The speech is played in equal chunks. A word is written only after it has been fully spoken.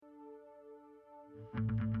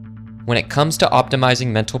When it comes to optimizing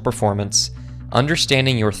mental performance,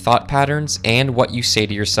 understanding your thought patterns and what you say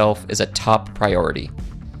to yourself is a top priority.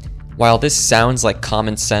 While this sounds like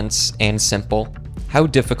common sense and simple, how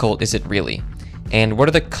difficult is it really? And what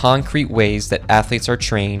are the concrete ways that athletes are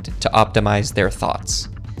trained to optimize their thoughts?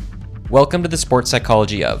 Welcome to the Sports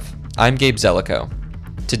Psychology of. I'm Gabe Zellico.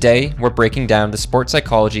 Today, we're breaking down the sports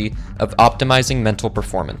psychology of optimizing mental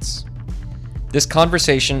performance. This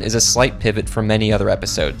conversation is a slight pivot from many other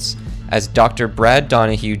episodes, as Dr. Brad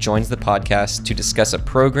Donohue joins the podcast to discuss a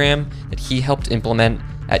program that he helped implement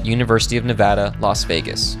at University of Nevada, Las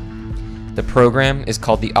Vegas. The program is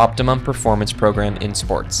called the Optimum Performance Program in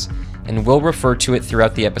Sports, and we'll refer to it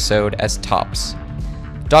throughout the episode as TOPS.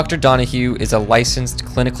 Dr. Donohue is a licensed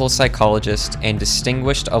clinical psychologist and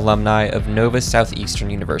distinguished alumni of Nova Southeastern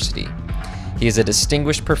University. He is a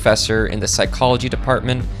distinguished professor in the psychology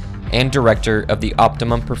department and director of the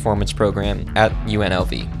Optimum Performance Program at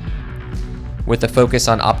UNLV. With a focus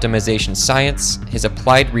on optimization science, his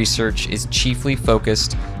applied research is chiefly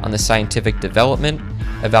focused on the scientific development,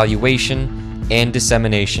 evaluation, and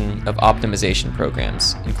dissemination of optimization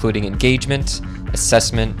programs, including engagement,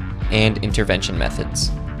 assessment, and intervention methods.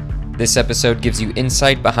 This episode gives you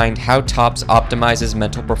insight behind how TOPS optimizes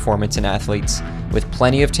mental performance in athletes, with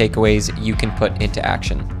plenty of takeaways you can put into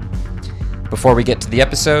action. Before we get to the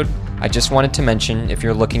episode, I just wanted to mention if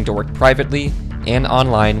you're looking to work privately and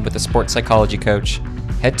online with a sports psychology coach,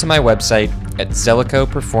 head to my website at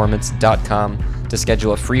zellicoperformance.com to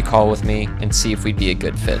schedule a free call with me and see if we'd be a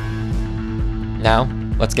good fit. Now,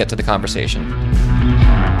 let's get to the conversation.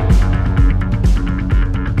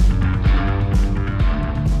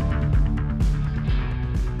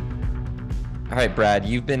 All right, Brad,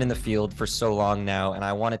 you've been in the field for so long now, and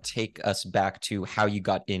I want to take us back to how you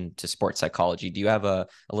got into sports psychology. Do you have a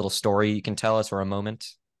little story you can tell us or a moment?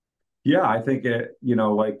 Yeah, I think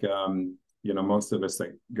most of us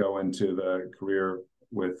that go into the career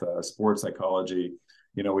with sports psychology,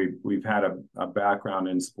 we've had a background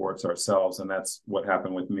in sports ourselves, and that's what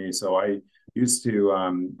happened with me. So I used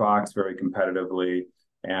to box very competitively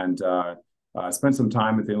and spent some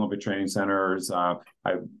time at the Olympic training centers. I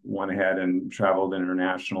went ahead and traveled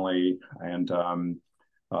internationally and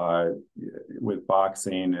with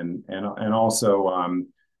boxing and also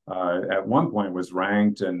at one point was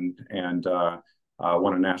ranked and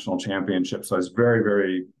won a national championship. So I was very,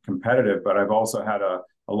 very competitive, but I've also had a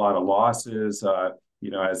lot of losses.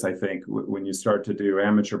 As I think when you start to do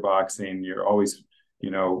amateur boxing, you're always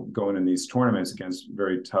going in these tournaments against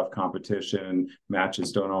very tough competition.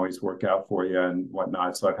 Matches don't always work out for you and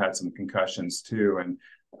whatnot. So I've had some concussions too. And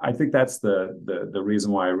I think that's the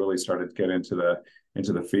reason why I really started to get into the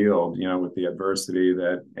field, with the adversity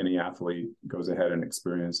that any athlete goes ahead and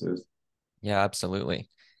experiences. Yeah, absolutely.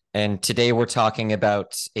 And today we're talking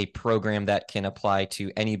about a program that can apply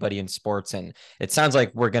to anybody in sports. And it sounds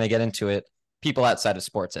like we're going to get into it, people outside of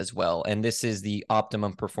sports as well. And this is the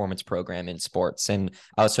Optimum Performance Program in Sports. And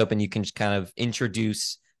I was hoping you can just kind of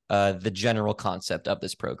introduce the general concept of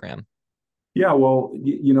this program. Yeah, well,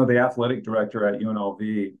 the athletic director at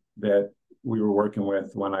UNLV that we were working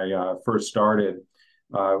with when I first started,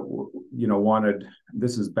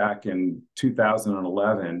 this is back in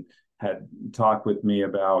 2011, had talked with me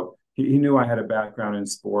about, he knew I had a background in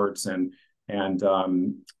sports and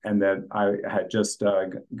that I had just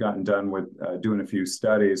gotten done with doing a few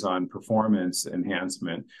studies on performance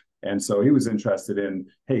enhancement. And so he was interested in,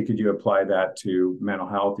 hey, could you apply that to mental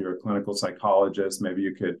health? You're a clinical psychologist. Maybe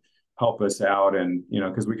you could help us out. And,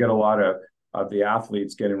 because we get a lot of the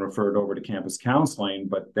athletes getting referred over to campus counseling,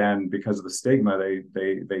 but then because of the stigma,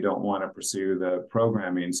 they don't want to pursue the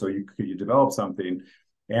programming. So you develop something.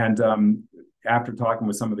 And after talking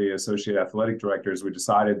with some of the associate athletic directors, we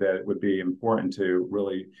decided that it would be important to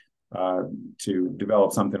really to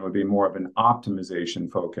develop something that would be more of an optimization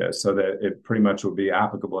focus, so that it pretty much would be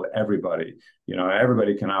applicable to everybody.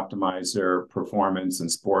 Everybody can optimize their performance in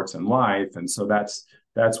sports and life, and so that's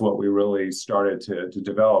what we really started to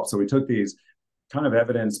develop. So we took these kind of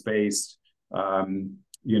evidence-based,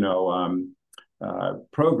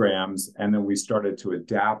 programs, and then we started to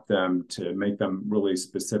adapt them to make them really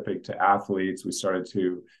specific to athletes. We started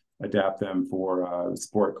to adapt them for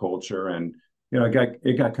sport culture, and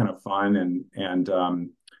it got kind of fun, and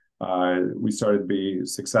we started to be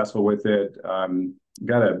successful with it.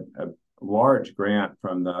 Got a large grant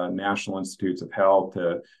from the National Institutes of Health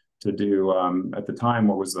to do at the time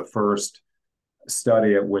what was the first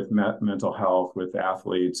study with mental health with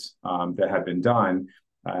athletes that had been done.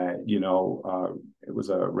 It was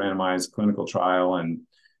a randomized clinical trial, and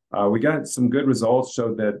we got some good results.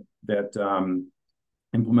 Showed that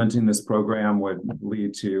implementing this program would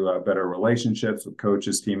lead to better relationships with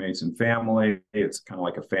coaches, teammates, and family. It's kind of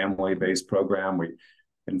like a family-based program. We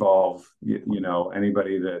involve,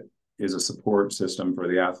 anybody that is a support system for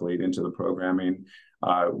the athlete into the programming.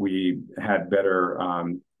 We had better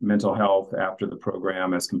mental health after the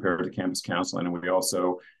program as compared to campus counseling, and we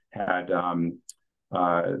also had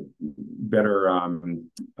better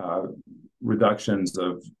reductions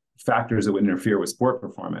of factors that would interfere with sport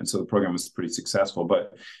performance. So the program was pretty successful.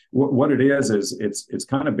 But what it is it's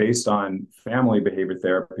kind of based on family behavior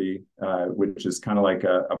therapy, which is kind of like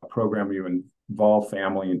a program where you involve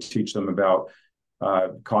family and teach them about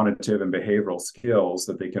cognitive and behavioral skills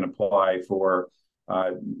that they can apply for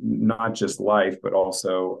not just life, but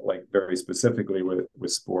also like very specifically with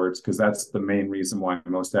sports, because that's the main reason why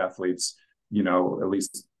most athletes, at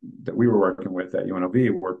least that we were working with at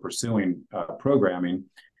UNLV, were pursuing programming.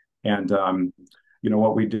 And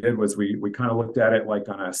what we did was we kind of looked at it like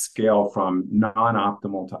on a scale from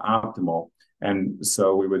non-optimal to optimal. And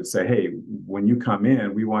so we would say, hey, when you come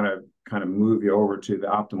in, we want to kind of move you over to the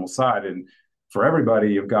optimal side. And for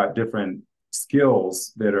everybody, you've got different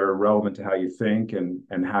skills that are relevant to how you think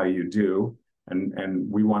and how you do.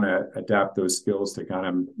 And we want to adapt those skills to kind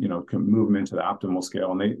of, move them into the optimal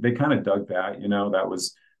scale. And they kind of dug that, that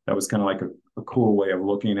was kind of like a cool way of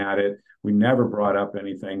looking at it. We never brought up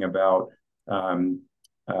anything about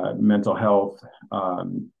mental health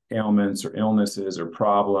ailments or illnesses or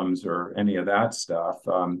problems or any of that stuff,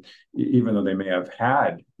 even though they may have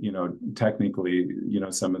had, technically,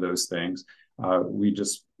 some of those things. We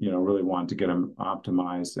just, really wanted to get them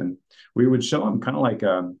optimized. And we would show them kind of like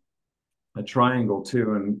a triangle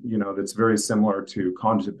too. And, that's very similar to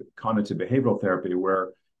cognitive behavioral therapy,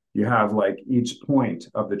 where you have like each point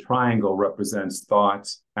of the triangle represents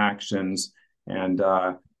thoughts, actions, and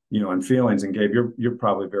and feelings. And Gabe, you're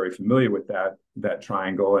probably very familiar with that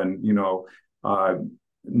triangle. And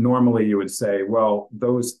normally you would say, well,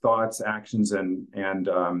 those thoughts, actions, and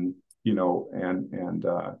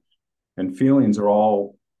feelings are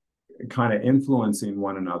all kind of influencing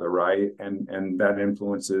one another, right? And that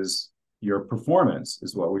influences your performance,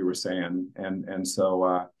 is what we were saying. And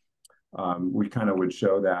so we kind of would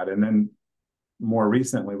show that. And then more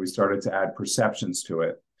recently, we started to add perceptions to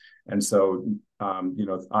it. And so,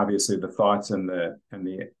 obviously the thoughts and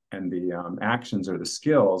the actions are the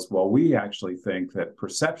skills. Well, we actually think that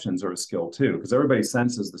perceptions are a skill too, because everybody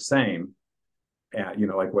senses the same,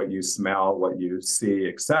 like what you smell, what you see,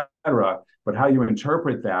 etc. But how you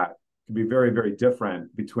interpret that can be very, very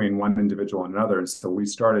different between one individual and another. And so we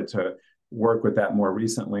started to work with that more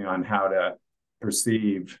recently on how to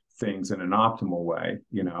perceive things in an optimal way,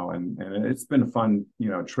 and it's been a fun,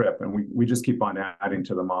 trip. And we just keep on adding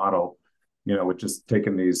to the model, with just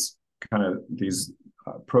taking these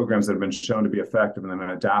programs that have been shown to be effective and then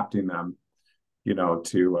adapting them,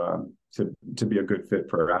 to be a good fit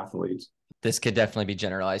for our athletes. This could definitely be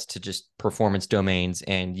generalized to just performance domains.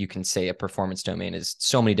 And you can say a performance domain is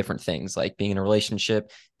so many different things, like being in a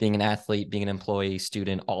relationship, being an athlete, being an employee,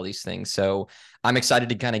 student, all these things. So I'm excited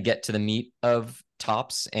to kind of get to the meat of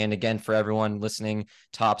TOPS. And again, for everyone listening,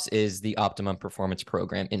 TOPS is the Optimum Performance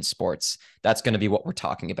Program in sports. That's going to be what we're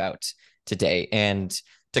talking about today. And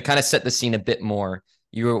to kind of set the scene a bit more,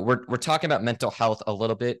 we're talking about mental health a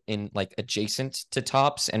little bit in like adjacent to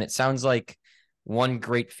TOPS. And it sounds like one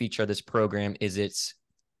great feature of this program is it's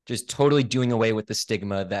just totally doing away with the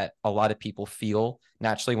stigma that a lot of people feel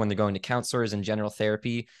naturally when they're going to counselors and general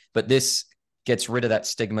therapy. But this gets rid of that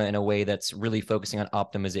stigma in a way that's really focusing on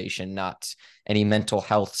optimization, not any mental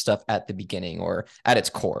health stuff at the beginning or at its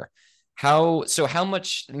core. How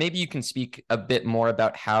much, maybe you can speak a bit more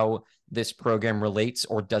about how this program relates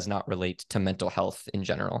or does not relate to mental health in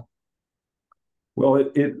general? Well,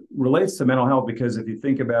 it relates to mental health because if you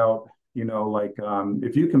think about,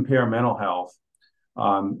 if you compare mental health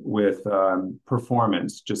with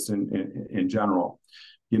performance, just in general,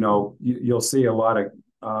 you'll see a lot of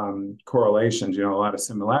correlations, a lot of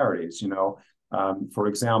similarities. For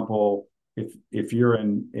example, if you're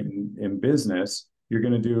in business, you're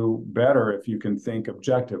going to do better if you can think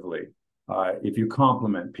objectively. If you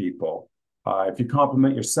compliment people, if you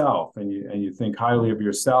compliment yourself and you think highly of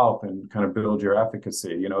yourself and kind of build your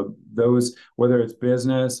efficacy, those, whether it's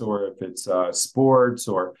business or if it's sports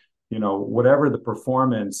or, whatever the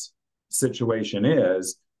performance situation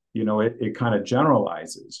is, it kind of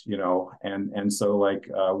generalizes, and so like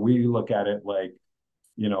we look at it like,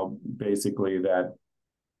 basically that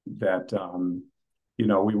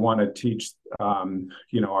we want to teach,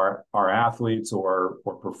 our athletes or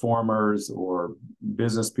performers or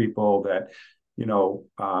business people that,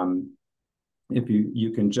 if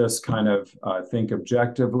you can just kind of think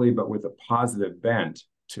objectively, but with a positive bent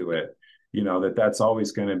to it, that's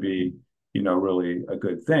always going to be, really a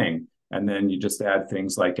good thing. And then you just add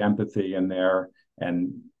things like empathy in there,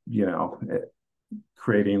 and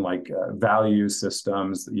creating like value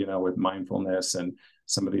systems, with mindfulness and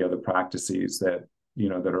some of the other practices that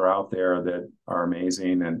that are out there that are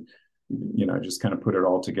amazing, and just kind of put it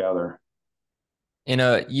all together.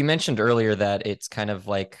 You mentioned earlier that it's kind of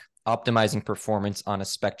like optimizing performance on a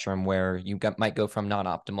spectrum where might go from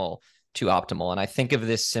non-optimal to optimal. And I think of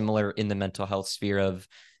this similar in the mental health sphere of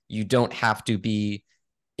you don't have to be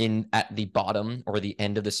in at the bottom or the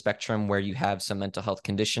end of the spectrum where you have some mental health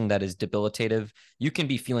condition that is debilitative. You can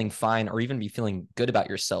be feeling fine or even be feeling good about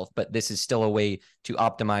yourself, but this is still a way to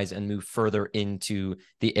optimize and move further into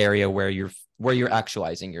the area where you're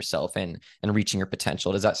actualizing yourself and reaching your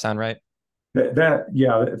potential. Does that sound right? That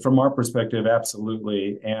yeah, from our perspective,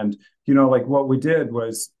 absolutely. And like what we did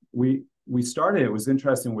was we started, it was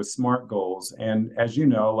interesting, with SMART goals. And as you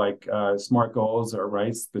know, like SMART goals are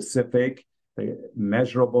right, specific,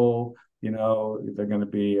 measurable, they're going to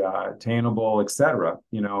be attainable, et cetera.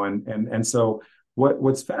 And so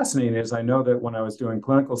what's fascinating is I know that when I was doing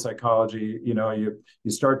clinical psychology, you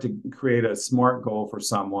start to create a SMART goal for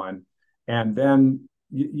someone, and then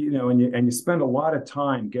and you spend a lot of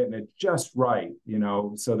time getting it just right,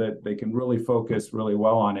 so that they can really focus really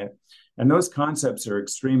well on it. And those concepts are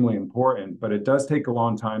extremely important, but it does take a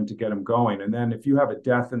long time to get them going. And then if you have a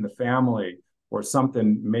death in the family or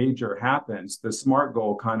something major happens, the SMART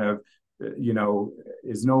goal kind of,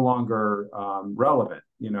 is no longer relevant,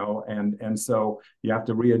 and so you have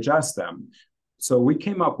to readjust them. So we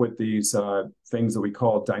came up with these things that we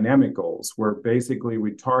call dynamic goals, where basically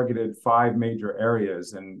we targeted 5 major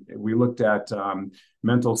areas, and we looked at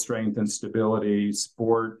mental strength and stability,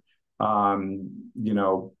 sport,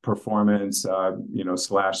 performance,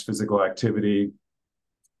 slash physical activity,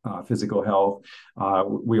 physical health.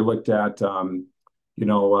 We looked at,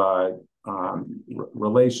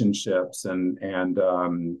 relationships and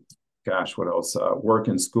gosh, what else? Work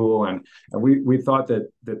and school, and we thought that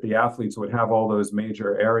the athletes would have all those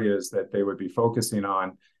major areas that they would be focusing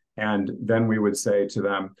on, and then we would say to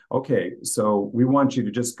them, okay, so we want you to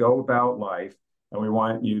just go about life, and we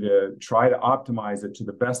want you to try to optimize it to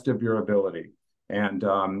the best of your ability, and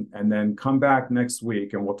then come back next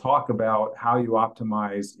week, and we'll talk about how you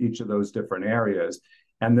optimize each of those different areas.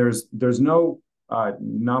 And there's no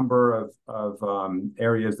number of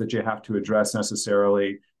areas that you have to address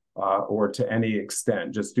necessarily, or to any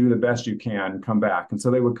extent. Just do the best you can, come back. And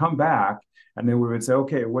so they would come back, and then we would say,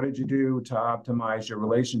 okay, what did you do to optimize your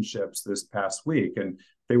relationships this past week? And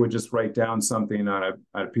they would just write down something on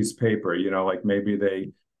a piece of paper, like maybe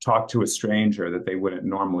they talked to a stranger that they wouldn't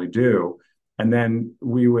normally do. And then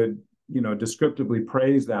we would, descriptively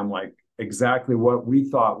praise them, like exactly what we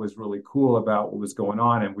thought was really cool about what was going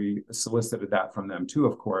on. And we solicited that from them too,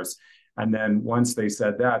 of course. And then once they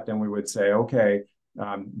said that, then we would say, okay,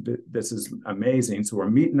 this is amazing. So we're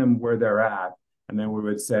meeting them where they're at. And then we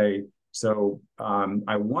would say, so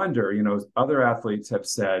I wonder, other athletes have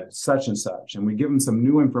said such and such, and we give them some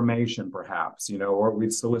new information perhaps, or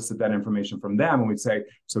we'd solicit that information from them, and we'd say,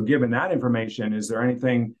 so given that information, is there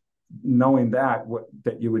anything, knowing that,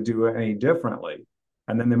 that you would do any differently?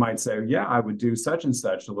 And then they might say, yeah, I would do such and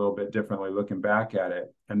such a little bit differently looking back at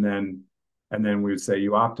it. And then we would say,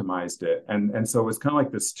 you optimized it. And so it was kind of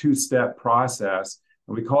like this 2-step process.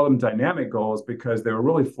 And we call them dynamic goals because they were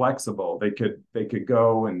really flexible. They could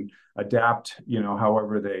go and adapt,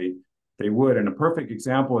 however they would. And a perfect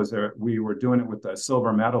example is that we were doing it with a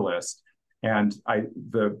silver medalist. And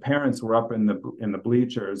the parents were up in the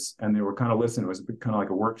bleachers, and they were kind of listening. It was kind of like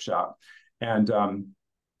a workshop. And,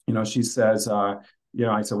 she says,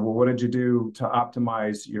 I said, well, what did you do to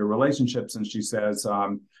optimize your relationships? And she says,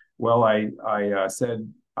 well, I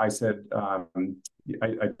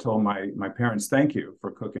told my parents, thank you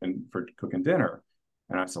for cooking dinner.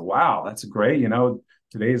 And I said, wow, that's great.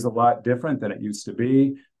 Today's a lot different than it used to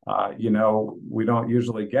be. We don't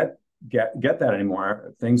usually get that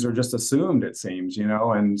anymore. Things are just assumed, it seems,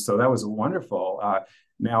 and so that was wonderful.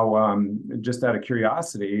 Now, just out of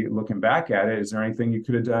curiosity, looking back at it, is there anything you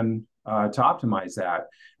could have done to optimize that?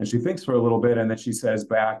 And she thinks for a little bit, and then she says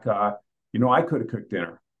back, I could have cooked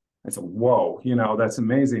dinner. I said, whoa, that's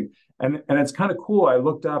amazing. And it's kind of cool. I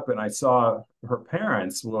looked up and I saw her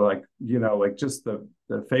parents were like, like just the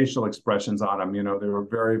facial expressions on them, they were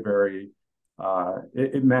very, very,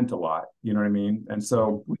 it meant a lot, you know what I mean? And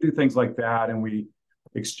so we do things like that, and we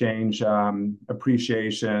exchange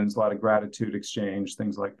appreciations, a lot of gratitude exchange,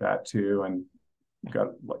 things like that too. And got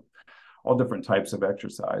like all different types of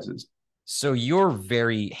exercises. So you're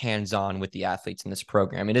very hands-on with the athletes in this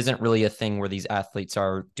program. It isn't really a thing where these athletes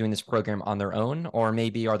are doing this program on their own, or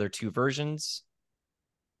maybe are there two versions?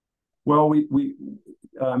 Well, we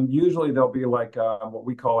usually there'll be like what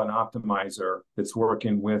we call an optimizer that's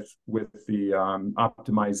working with the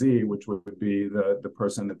optimizee, which would be the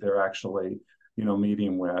person that they're actually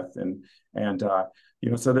meeting with, and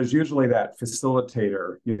so there's usually that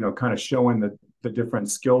facilitator, kind of showing the different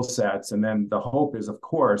skill sets, and then the hope is, of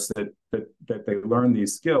course, that they learn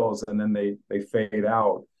these skills and then they fade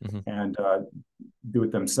out Mm-hmm. and do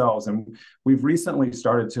it themselves. And we've recently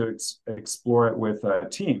started to explore it with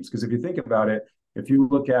teams, because if you think about it, if you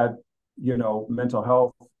look at mental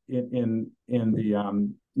health in the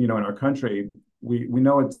in our country, we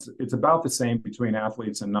know it's about the same between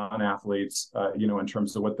athletes and non-athletes, in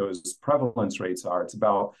terms of what those prevalence rates are. It's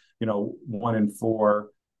about 1 in 4,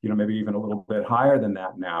 maybe even a little bit higher than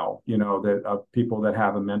that now, that of people that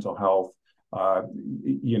have a mental health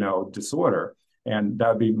disorder. And that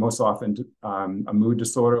would be most often a mood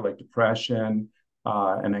disorder like depression,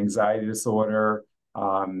 an anxiety disorder,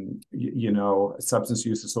 substance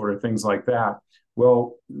use disorder, things like that.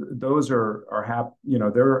 Well, those they're out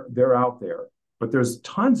there, but there's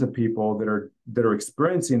tons of people that are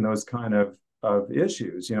experiencing those kind of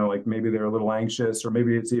issues. Like maybe they're a little anxious, or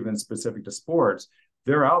maybe it's even specific to sports.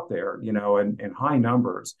 They're out there, in high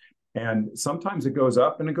numbers, and sometimes it goes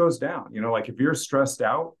up and it goes down. Like if you're stressed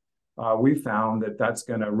out, we found that that's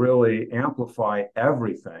going to really amplify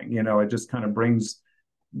everything. It just kind of brings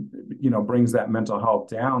that mental health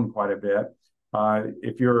down quite a bit.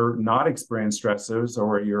 If you're not experiencing stressors,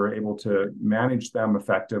 or you're able to manage them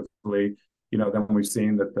effectively, then we've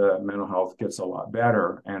seen that the mental health gets a lot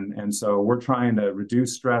better. And so we're trying to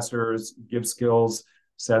reduce stressors, give skills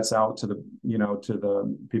sets out to the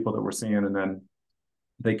people that we're seeing, and then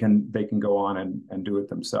they can go on and do it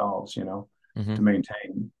themselves, Mm-hmm. to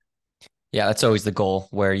maintain. Yeah, that's always the goal,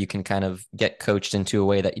 where you can kind of get coached into a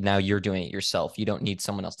way that now you're doing it yourself. You don't need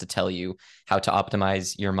someone else to tell you how to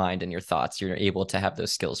optimize your mind and your thoughts. You're able to have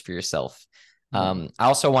those skills for yourself. Yeah. I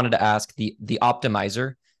also wanted to ask the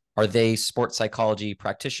optimizer, are they sports psychology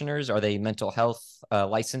practitioners? Are they mental health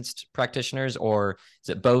licensed practitioners, or is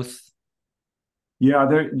it both? Yeah,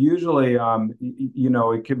 they're usually,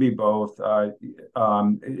 it could be both.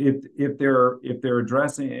 If they're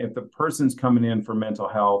addressing, if the person's coming in for mental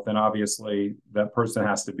health, then obviously that person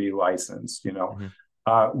has to be licensed.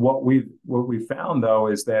 Mm-hmm. What we found though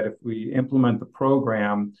is that if we implement the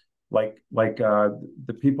program, like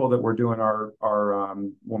the people that were doing our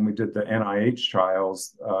when we did the NIH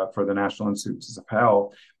trials for the National Institutes of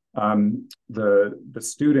Health, the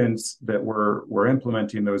students that were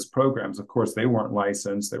implementing those programs, of course, they weren't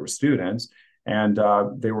licensed; they were students, and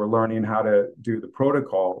they were learning how to do the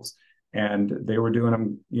protocols, and they were doing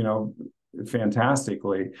them,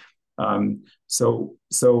 fantastically. So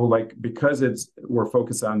like, because we're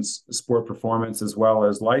focused on sport performance as well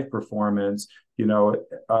as life performance,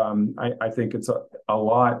 I think it's a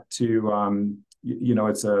lot to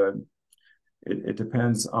it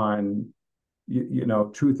depends on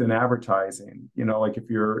truth in advertising. Like if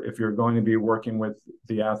you're going to be working with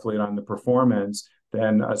the athlete on the performance,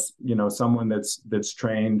 then someone that's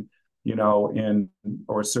trained in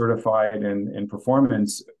or certified in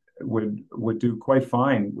performance would do quite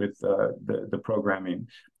fine with the programming.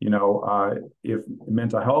 If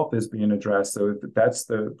mental health is being addressed, so if that's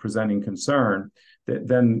the presenting concern,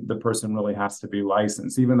 then the person really has to be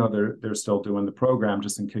licensed, even though they're still doing the program,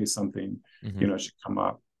 just in case something Mm-hmm. should come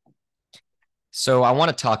up. So I want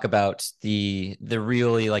to talk about the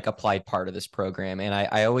really like applied part of this program. And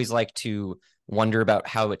I always like to wonder about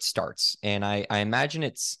how it starts. And I imagine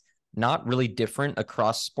it's not really different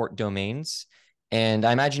across sport domains. And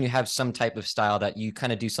I imagine you have some type of style that you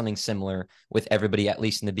kind of do something similar with everybody, at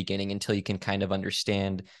least in the beginning, until you can kind of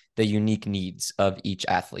understand the unique needs of each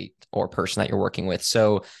athlete or person that you're working with.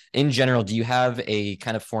 So in general, do you have a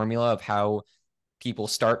kind of formula of how people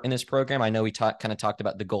start in this program? I know we kind of talked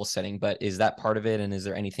about the goal setting, but is that part of it? And is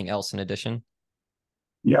there anything else in addition?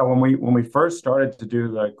 Yeah, when we first started to do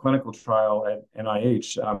the clinical trial at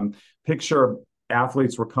NIH, picture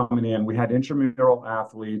athletes were coming in. We had intramural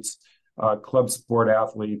athletes, club sport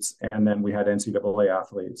athletes, and then we had NCAA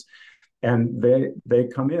athletes, and they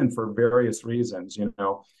come in for various reasons,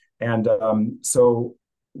 and so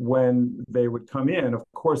when they would come in, of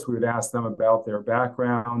course, we would ask them about their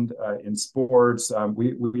background in sports.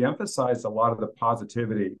 We emphasized a lot of the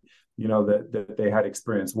positivity, that they had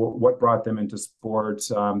experienced. What brought them into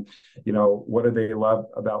sports? What do they love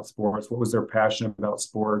about sports? What was their passion about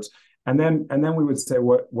sports? And then we would say,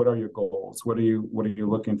 what are your goals? What are you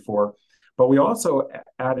looking for? But we also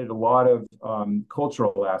added a lot of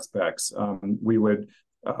cultural aspects.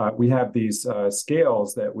 We have these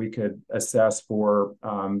scales that we could assess for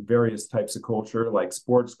various types of culture, like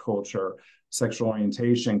sports culture, sexual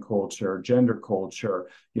orientation culture, gender culture,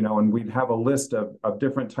 and we'd have a list of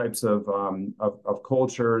different types of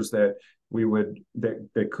cultures that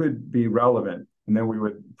that could be relevant, and then we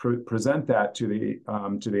would present that to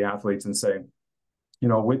the athletes and say,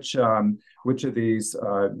 which of these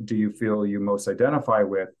do you feel you most identify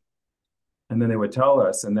with? And then they would tell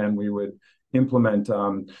us, and then we would implement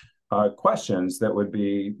questions that would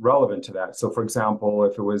be relevant to that. So, for example,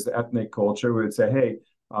 if it was ethnic culture, we would say, hey,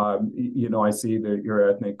 I see that your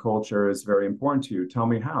ethnic culture is very important to you. Tell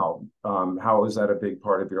me how. How is that a big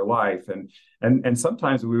part of your life? And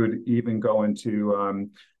sometimes we would even go into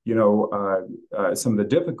some of the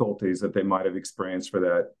difficulties that they might have experienced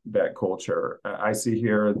for that culture. I see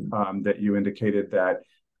here that you indicated that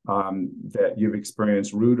you've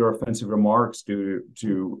experienced rude or offensive remarks due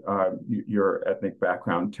to your ethnic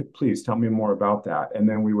background. Please tell me more about that. And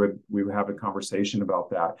then we would have a conversation about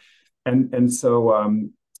that. And so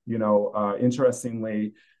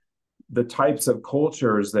interestingly, the types of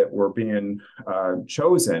cultures that were being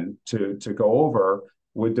chosen to go over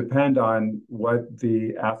would depend on what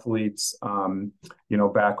the athlete's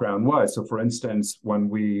background was. So, for instance, when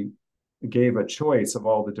we gave a choice of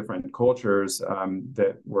all the different cultures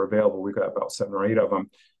that were available, we got about 7 or 8 of them.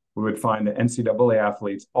 We would find the NCAA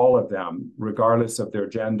athletes, all of them, regardless of their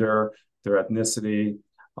gender, their ethnicity,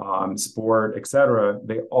 sport, etc.,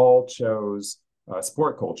 they all chose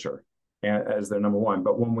sport culture as their number one.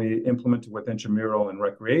 But when we implemented with intramural and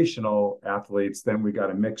recreational athletes, then we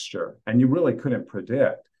got a mixture, and you really couldn't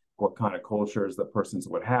predict what kind of cultures the persons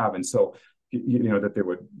would have, and so that they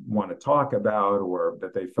would want to talk about or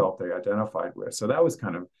that they felt they identified with. So that was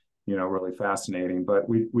kind of really fascinating. But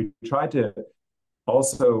we tried to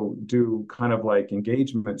also do kind of like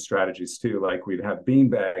engagement strategies too. Like we'd have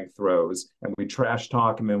beanbag throws, and we trash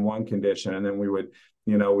talk them in one condition, and then we would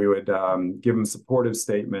give them supportive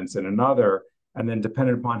statements in another, and then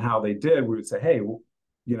depending upon how they did, we would say, hey,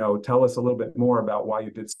 tell us a little bit more about why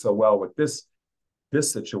you did so well with this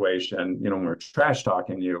situation, when we're trash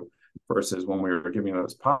talking you versus when we were giving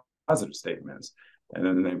those positive statements. And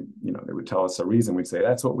then they would tell us a reason. We'd say,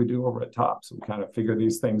 that's what we do over at Top. So we kind of figure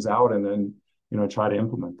these things out and then try to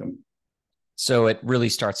implement them. So it really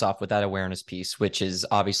starts off with that awareness piece, which is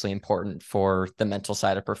obviously important for the mental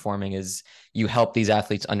side of performing. Is you help these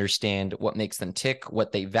athletes understand what makes them tick,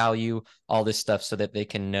 what they value, all this stuff, so that they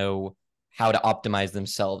can know how to optimize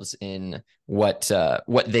themselves in what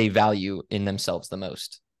they value in themselves the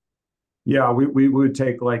most. Yeah, we would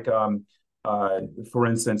take for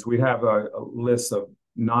instance, we have a list of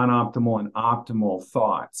non-optimal and optimal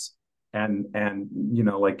thoughts. And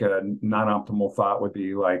like a non-optimal thought would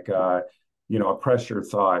be like a pressure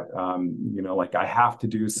thought, like I have to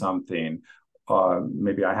do something,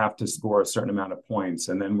 maybe I have to score a certain amount of points.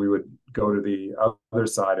 And then we would go to the other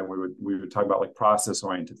side, and we would talk about like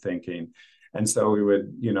process-oriented thinking. And so we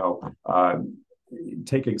would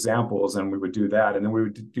take examples, and we would do that, and then we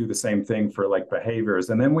would do the same thing for like behaviors,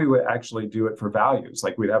 and then we would actually do it for values.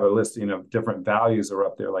 Like we'd have a listing of different values are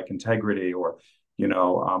up there, like integrity or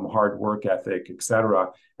hard work ethic, etc.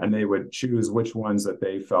 And they would choose which ones that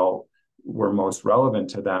they felt were most relevant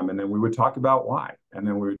to them. And then we would talk about why. And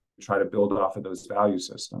then we would try to build off of those value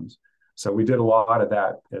systems. So we did a lot of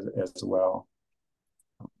that as well.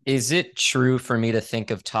 Is it true for me to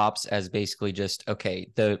think of TOPS as basically just, okay,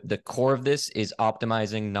 the core of this is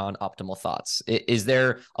optimizing non-optimal thoughts? Is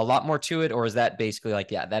there a lot more to it, or is that basically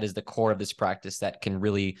like, yeah, that is the core of this practice that can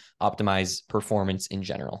really optimize performance in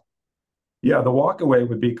general? Yeah, the walk away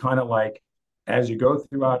would be kind of like, as you go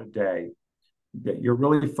throughout a day, that you're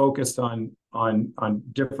really focused on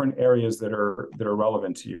different areas that are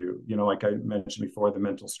relevant to you. Like I mentioned before, the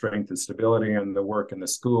mental strength and stability, and the work and the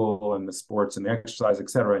school and the sports and the exercise, et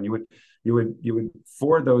cetera. And you would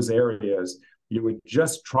for those areas, you would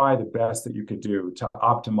just try the best that you could do to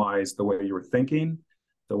optimize the way you were thinking,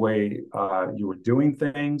 the way you were doing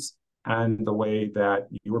things, and the way that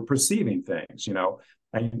you were perceiving things.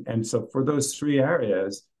 And so for those 3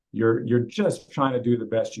 areas, you're just trying to do the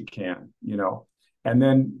best you can, and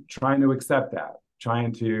then trying to accept that,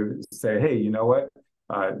 trying to say, hey, you know what,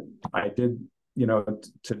 I did,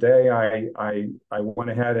 today I went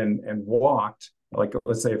ahead and walked, like,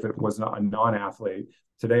 let's say if it was not a non-athlete,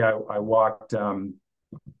 today I walked, a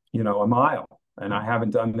mile, and I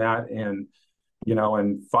haven't done that in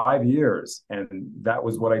 5 years. And that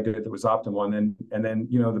was what I did that was optimal. And then,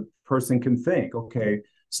 the person can think, okay,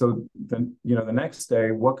 so then, the next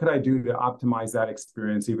day, what could I do to optimize that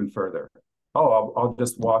experience even further? oh, I'll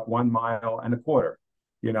just walk 1 mile and a quarter,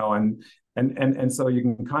 and so you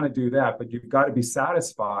can kind of do that, but you've got to be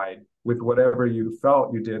satisfied with whatever you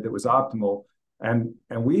felt you did that was optimal. And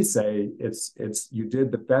we say it's you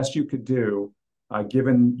did the best you could do,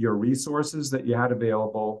 given your resources that you had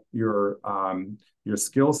available, your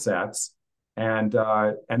skill sets, and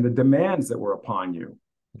the demands that were upon you.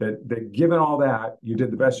 That given all that, you did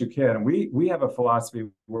the best you can. And we have a philosophy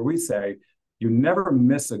where we say you never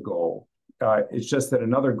miss a goal. It's just that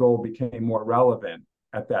another goal became more relevant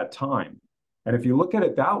at that time. And if you look at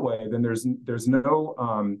it that way, then there's no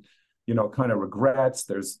kind of regrets.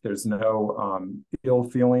 There's no ill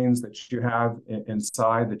feelings that you have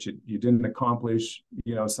inside that you didn't accomplish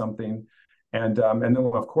something. And then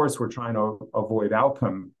of course we're trying to avoid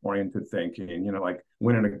outcome oriented thinking, like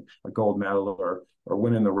winning a gold medal or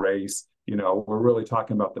winning the race. We're really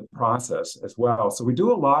talking about the process as well. So we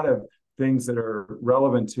do a lot of things that are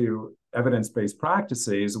relevant to evidence-based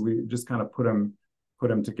practices. We just kind of put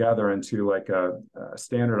them together into like a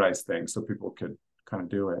standardized thing so people could kind of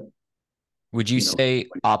do it. Would you say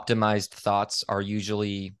optimized thoughts are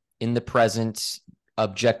usually in the present,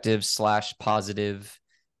 objective slash positive,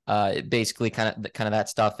 basically kind of that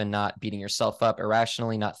stuff, and not beating yourself up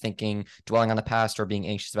irrationally, not thinking, dwelling on the past or being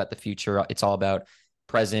anxious about the future? It's all about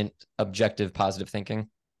present, objective, positive thinking.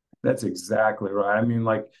 That's exactly right. I mean,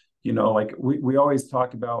 like we always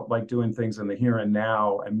talk about like doing things in the here and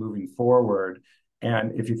now and moving forward.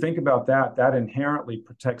 And if you think about that, that inherently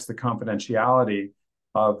protects the confidentiality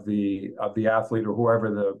of the athlete or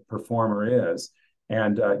whoever the performer is.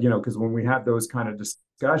 And because when we have those kind of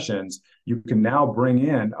discussions, you can now bring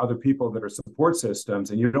in other people that are support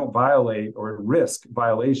systems, and you don't violate or risk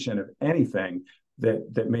violation of anything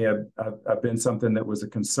that may have been something that was a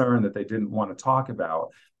concern that they didn't want to talk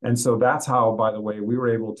about. And so that's how, by the way, we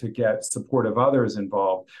were able to get supportive others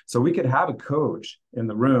involved. So we could have a coach in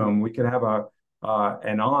the room, we could have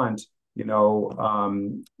an aunt,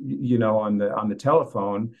 on the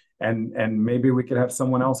telephone, and maybe we could have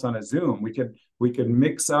someone else on a Zoom. We could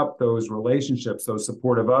mix up those relationships, those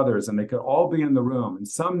supportive others, and they could all be in the room. And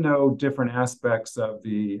some know different aspects of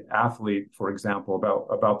the athlete, for example,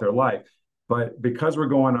 about their life. But because we're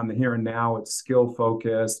going on the here and now, it's skill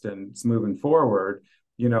focused and it's moving forward.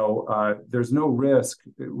 There's no risk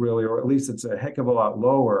really, or at least it's a heck of a lot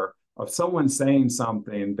lower, of someone saying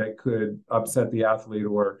something that could upset the athlete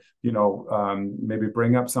or maybe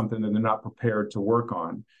bring up something that they're not prepared to work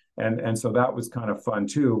on. And so that was kind of fun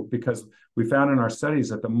too, because we found in our studies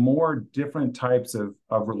that the more different types of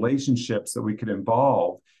relationships that we could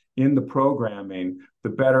involve in the programming, the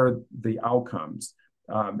better the outcomes.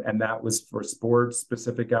 And that was for sports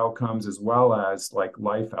specific outcomes as well as like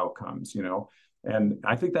life outcomes. And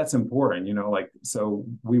I think that's important, so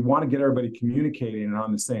we want to get everybody communicating and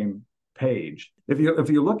on the same page. If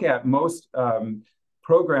you look at most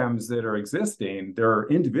programs that are existing, they're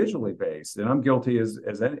individually based, and I'm guilty as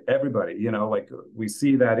everybody, like we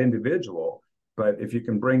see that individual, but if you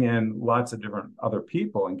can bring in lots of different other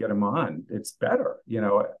people and get them on, it's better.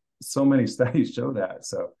 So many studies show that.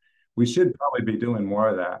 So we should probably be doing more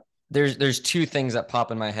of that. There's two things that pop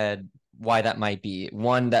in my head why that might be.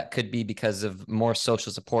 One, that could be because of more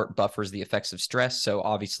social support buffers the effects of stress. So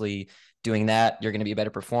obviously doing that, you're going to be a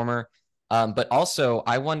better performer. But also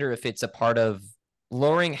I wonder if it's a part of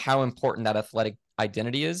lowering how important that athletic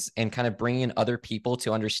identity is and kind of bringing in other people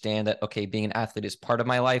to understand that, okay, being an athlete is part of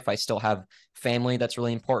my life. I still have family that's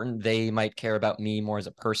really important. They might care about me more as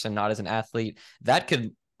a person, not as an athlete. That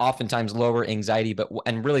could oftentimes lower anxiety,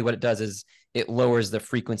 and really what it does is it lowers the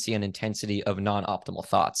frequency and intensity of non-optimal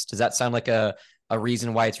thoughts. Does that sound like a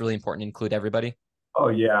reason why it's really important to include everybody? Oh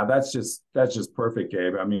yeah, that's just perfect,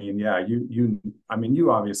 Gabe. I mean, yeah,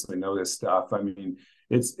 you obviously know this stuff. I mean,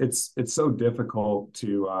 it's so difficult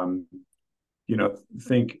to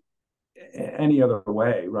think any other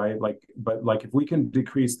way, right? But if we can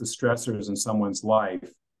decrease the stressors in someone's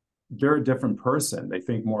life, they're a different person. They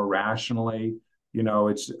think more rationally.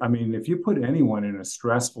 If you put anyone in a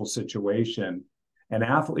stressful situation, and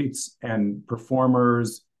athletes and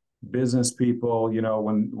performers, business people,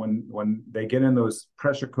 when they get in those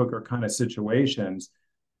pressure cooker kind of situations,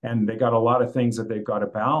 and they got a lot of things that they've got to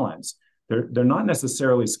balance, they're not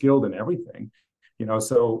necessarily skilled in everything.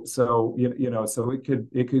 So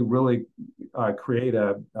it could really create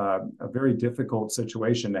a very difficult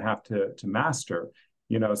situation to have to master.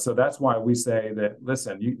 So that's why we say that,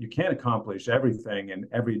 listen, you can't accomplish everything in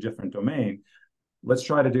every different domain. Let's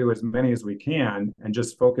try to do as many as we can and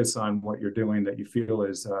just focus on what you're doing that you feel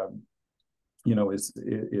is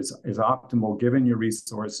optimal given your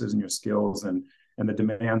resources and your skills and the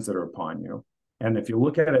demands that are upon you. And if you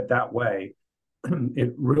look at it that way,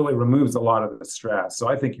 it really removes a lot of the stress. So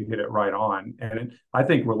I think you hit it right on. And I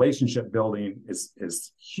think relationship building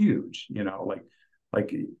is huge.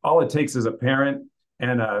 Like all it takes is a parent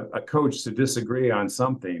and a coach to disagree on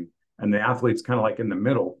something, and the athlete's kind of like in the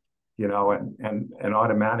middle, and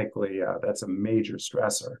automatically that's a major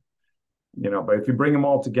stressor. But if you bring them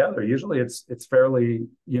all together, usually it's fairly,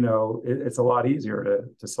 it's a lot easier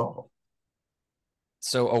to solve.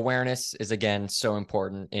 So awareness is again so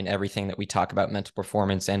important in everything that we talk about mental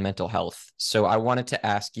performance and mental health. So I wanted to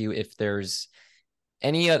ask you if there's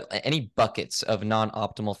any buckets of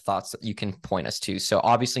non-optimal thoughts that you can point us to. So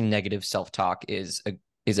obviously negative self-talk is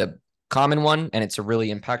a common one, and it's a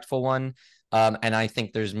really impactful one. And I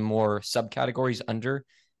think there's more subcategories under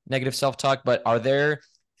negative self-talk, but are there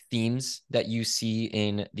themes that you see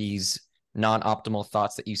in these non-optimal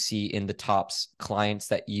thoughts that you see in the tops clients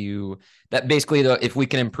that basically if we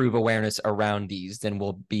can improve awareness around these, then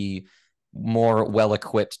we'll be more well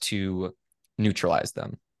equipped to neutralize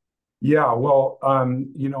them? Yeah, well,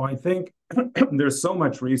 I think there's so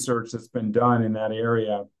much research that's been done in that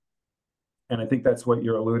area. And I think that's what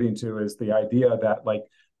you're alluding to, is the idea that, like,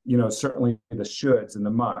 certainly the shoulds and the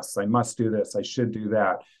musts. I must do this. I should do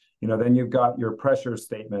that. Then you've got your pressure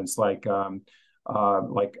statements like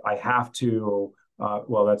I have to.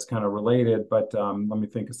 Well, that's kind of related, but let me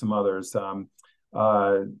think of some others.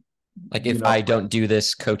 Like if I don't do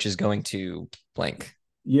this, coach is going to blank.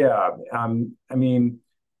 Yeah. I mean,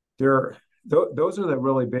 those are the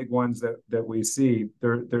really big ones that we see.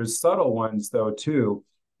 There's subtle ones though too,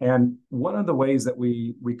 and one of the ways that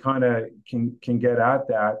we kind of can get at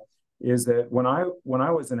that is that when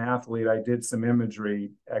I was an athlete, I did some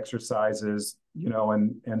imagery exercises,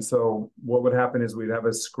 and so what would happen is we'd have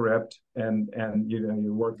a script, and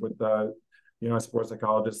you worked with a sports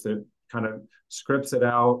psychologist that kind of scripts it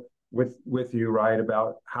out with you, right,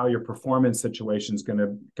 about how your performance situation is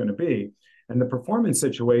going to be. And the performance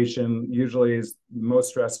situation usually is most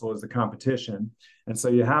stressful is the competition. And so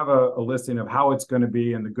you have a listing of how it's going to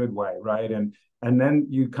be in the good way, right? And then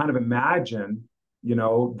you kind of imagine,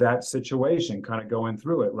 that situation kind of going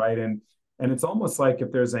through it, right? And it's almost like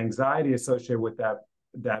if there's anxiety associated with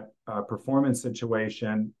that performance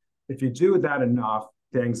situation, if you do that enough,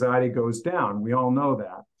 the anxiety goes down. We all know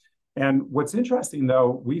that. And what's interesting,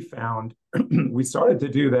 though, we found we started to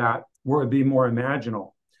do that where it'd be more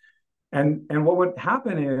imaginal. And what would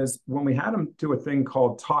happen is when we had them do a thing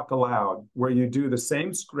called talk aloud, where you do the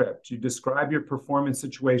same script, you describe your performance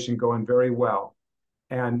situation going very well,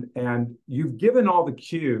 and you've given all the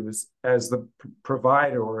cues as the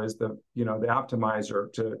provider or as the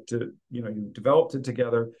optimizer to you've developed it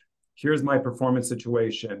together. Here's my performance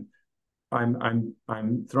situation. I'm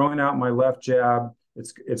throwing out my left jab.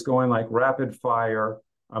 It's going like rapid fire.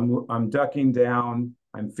 I'm ducking down.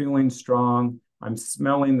 I'm feeling strong. I'm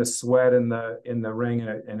smelling the sweat in the ring,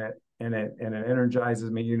 and it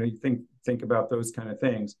energizes me. You think about those kind of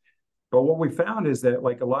things. But what we found is that,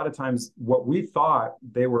 like, a lot of times what we thought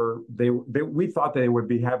we thought they would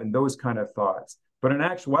be having those kind of thoughts, but in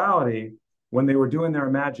actuality, when they were doing their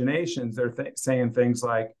imaginations, they're saying things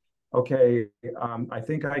like, okay, I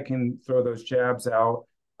think I can throw those jabs out.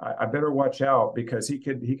 I better watch out because he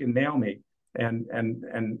can nail me. And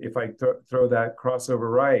if I throw that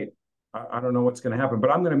crossover right, I don't know what's going to happen,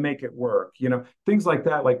 but I'm going to make it work. Things like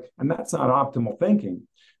that. And that's not optimal thinking.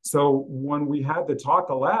 So when we had the talk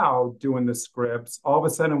aloud doing the scripts, all of a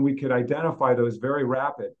sudden we could identify those very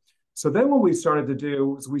rapid. So then what we started to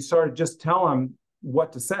do is we started just tell them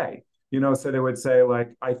what to say. So they would say, like,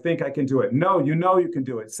 I think I can do it. No, you can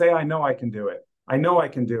do it. Say, I know I can do it. I know I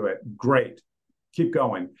can do it. Great. Keep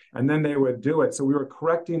going. And then they would do it. So we were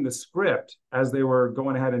correcting the script as they were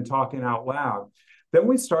going ahead and talking out loud. Then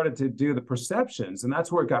we started to do the perceptions, and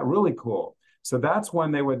that's where it got really cool. So that's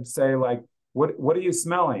when they would say, like, what are you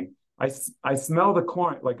smelling? I smell the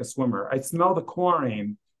chlorine, like a swimmer. I smell the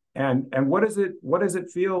chlorine. And what does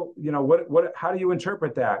it feel? How do you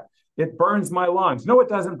interpret that? It burns my lungs. No, it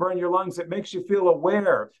doesn't burn your lungs. It makes you feel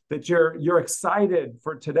aware that you're excited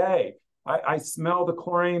for today. I smell the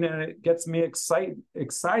chlorine and it gets me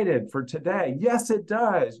excited for today. Yes, it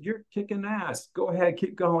does. You're kicking ass. Go ahead,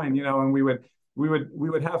 keep going. And we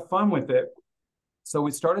would have fun with it. So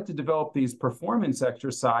we started to develop these performance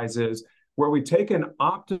exercises where we take an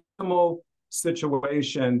optimal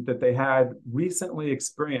situation that they had recently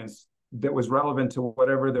experienced that was relevant to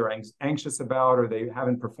whatever they're anxious about or they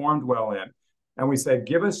haven't performed well in. And we said,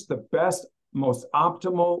 give us the best, most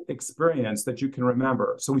optimal experience that you can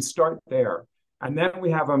remember. So we start there. And then we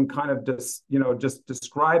have them kind of just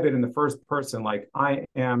describe it in the first person, like I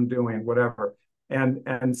am doing whatever.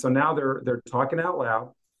 And so now they're talking out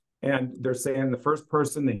loud. and they're saying the first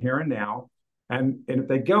person, the here and now. And if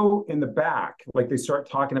they go in the back, like they start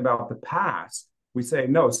talking about the past, we say,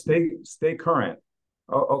 no, stay current.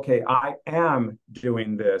 Oh, okay, I am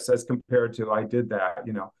doing this as compared to I did that,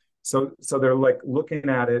 you know. So they're like looking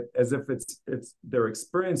at it as if it's they're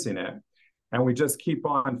experiencing it. And we just keep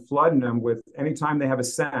on flooding them with anytime they have a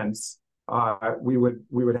sense, we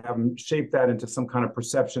would have them shape that into some kind of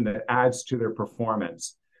perception that adds to their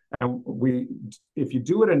performance. And if you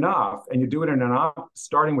do it enough, and you do it in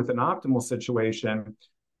starting with an optimal situation,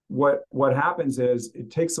 what happens is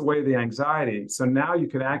it takes away the anxiety. So now you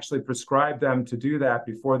can actually prescribe them to do that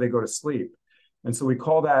before they go to sleep. And so we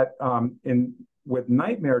call that in with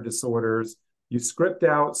nightmare disorders, you script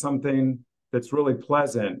out something that's really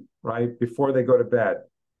pleasant, right, before they go to bed.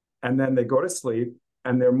 And then they go to sleep,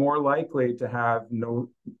 and they're more likely to have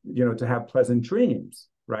to have pleasant dreams,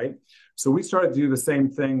 right? So we started to do the same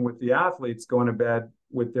thing with the athletes going to bed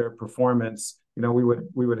with their performance. We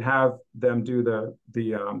would have them do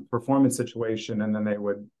the performance situation, and then they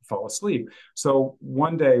would fall asleep. So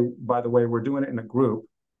one day, by the way, we're doing it in a group,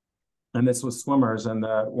 and this was swimmers, and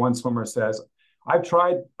the one swimmer says, I've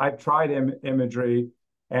tried imagery,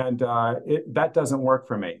 and that doesn't work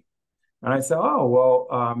for me. And I said, oh,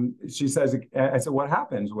 well, she says, I said, what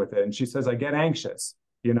happens with it? And she says, I get anxious.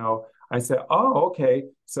 I said, oh, okay.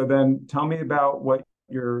 So then tell me about what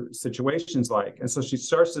your situation's like. And so she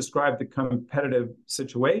starts to describe the competitive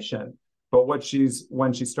situation. But when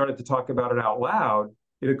she started to talk about it out loud,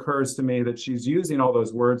 it occurs to me that she's using all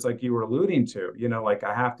those words like you were alluding to, like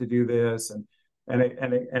I have to do this. And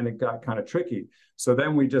it got kind of tricky. So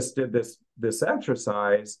then we just did this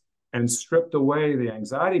exercise and stripped away the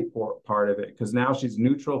anxiety part of it, because now she's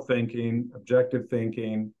neutral thinking, objective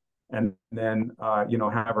thinking, and then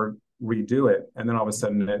have her redo it, and then all of a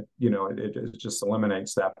sudden it just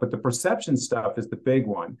eliminates that. But the perception stuff is the big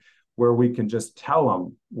one, where we can just tell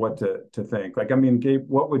them what to think. Like, I mean, Gabe,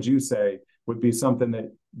 what would you say would be something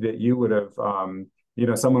that you would have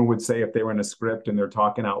someone would say if they were in a script and they're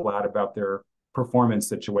talking out loud about their performance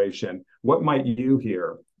situation? What might you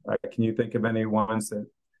hear? Can you think of any ones that?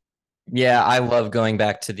 Yeah, I love going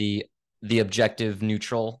back to the objective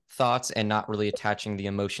neutral thoughts and not really attaching the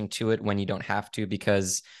emotion to it when you don't have to,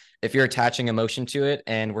 because if you're attaching emotion to it,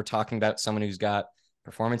 and we're talking about someone who's got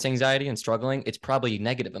performance anxiety and struggling, it's probably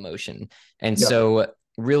negative emotion. And Yeah. so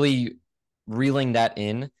really reeling that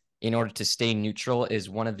in order to stay neutral is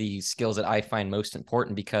one of the skills that I find most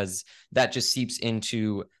important, because that just seeps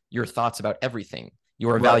into your thoughts about everything,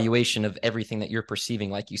 your evaluation of everything that you're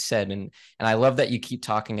perceiving, like you said. And I love that you keep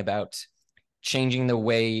talking about changing the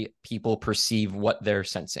way people perceive what they're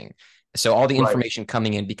sensing. So all the information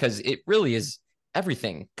coming in, because it really is,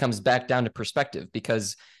 everything comes back down to perspective,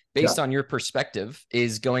 because based on your perspective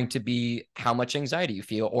is going to be how much anxiety you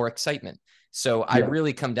feel or excitement. So I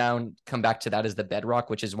really come back to that as the bedrock,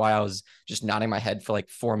 which is why I was just nodding my head for like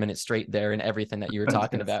 4 minutes straight there and everything that you were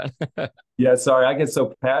talking about. Yeah, sorry, I get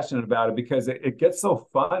so passionate about it because it gets so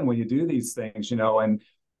fun when you do these things, and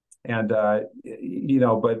but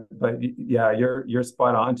yeah, you're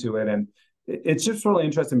spot on to it. And it's just really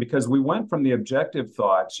interesting because we went from the objective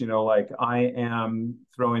thoughts, like I am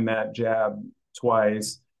throwing that jab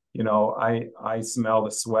twice, I smell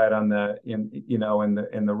the sweat in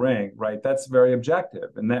the ring, right? That's very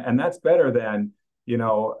objective, and that's better than,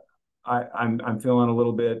 I'm feeling a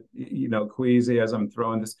little bit, queasy as I'm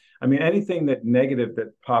throwing this. I mean, anything that negative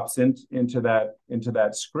that pops into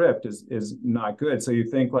that script is not good. So you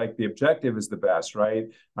think like the objective is the best, right?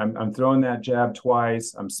 I'm throwing that jab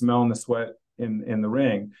twice. I'm smelling the sweat in the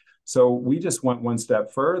ring. So we just went one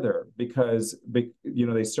step further because they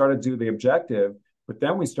started to do the objective, but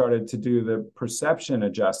then we started to do the perception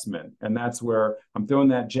adjustment, and that's where I'm throwing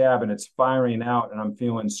that jab and it's firing out, and I'm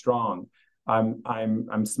feeling strong.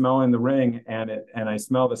 I'm smelling the ring, and I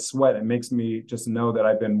smell the sweat. It makes me just know that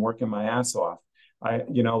I've been working my ass off.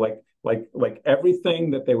 Like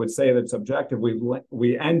everything that they would say that's objective,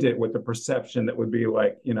 we end it with the perception that would be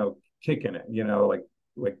like, kicking it,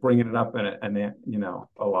 like bringing it up and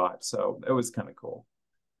a lot. So it was kind of cool.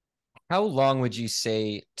 How long would you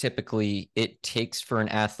say typically it takes for an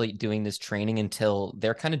athlete doing this training until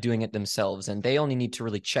they're kind of doing it themselves and they only need to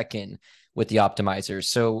really check in with the optimizers?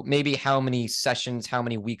 So maybe how many sessions, how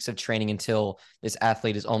many weeks of training until this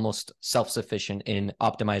athlete is almost self-sufficient in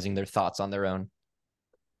optimizing their thoughts on their own?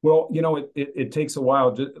 Well, it takes a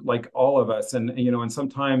while, just like all of us. And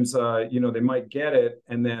sometimes, they might get it,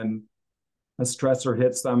 and then a stressor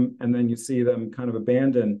hits them, and then you see them kind of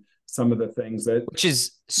abandon some of the things that, which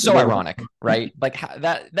is so ironic, right? Like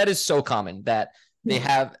that is so common that they Yeah.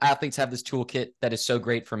 have athletes have this toolkit that is so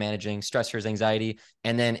great for managing stressors, anxiety,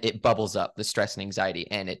 and then it bubbles up the stress and anxiety.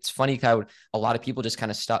 And it's funny how a lot of people just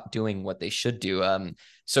kind of stop doing what they should do.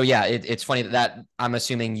 So yeah, it's funny that I'm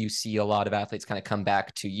assuming you see a lot of athletes kind of come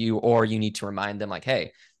back to you, or you need to remind them like,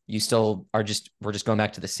 hey, you still are just we're just going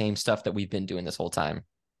back to the same stuff that we've been doing this whole time.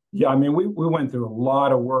 Yeah, I mean, we went through a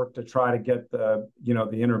lot of work to try to get the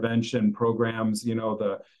intervention programs,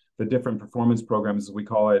 the different performance programs, as we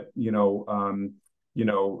call it, you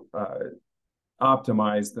know,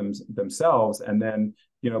 optimize themselves. And then,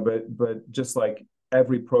 but just like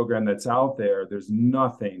every program that's out there, there's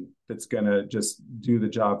nothing that's going to just do the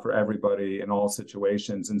job for everybody in all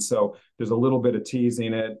situations. And so there's a little bit of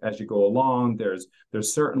teasing it as you go along. There's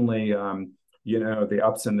certainly the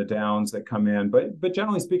ups and the downs that come in, but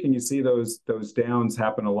generally speaking, you see those downs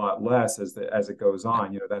happen a lot less as it goes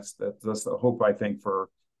on. That's the hope, I think, for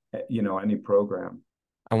any program.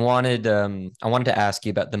 I wanted to ask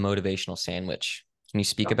you about the motivational sandwich. Can you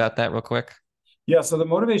speak Yeah. about that real quick? Yeah, so the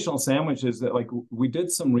motivational sandwich is that, like, we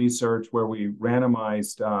did some research where we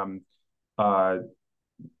randomized uh,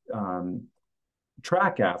 um,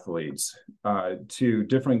 track athletes to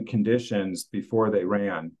different conditions before they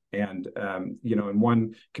ran. And in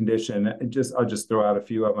one condition, I'll just throw out a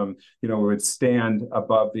few of them. We would stand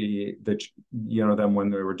above them when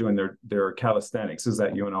they were doing their calisthenics. This is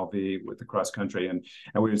at UNLV with the cross country, and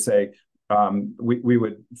we would say, we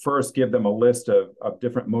would first give them a list of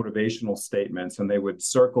different motivational statements, and they would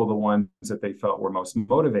circle the ones that they felt were most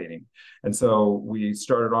motivating. And so we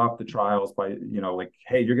started off the trials by, like,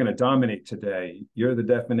 hey, you're going to dominate today. You're the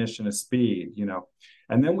definition of speed,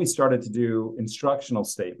 And then we started to do instructional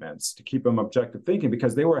statements to keep them objective thinking,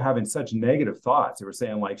 because they were having such negative thoughts. They were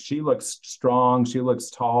saying, like, she looks strong, she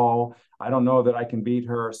looks tall, I don't know that I can beat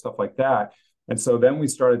her, stuff like that. And so then we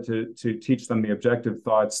started to teach them the objective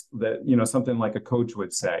thoughts that, something like a coach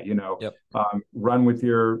would say, Yep. run with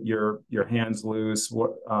your hands loose,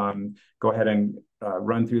 go ahead and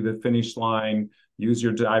run through the finish line, use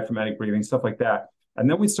your diaphragmatic breathing, stuff like that. And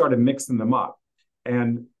then we started mixing them up.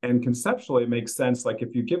 And conceptually, it makes sense. Like,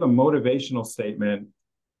 if you give a motivational statement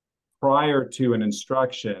prior to an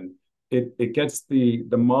instruction, it gets the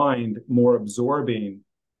mind more absorbing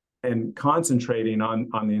and concentrating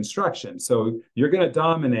on the instruction. So you're going to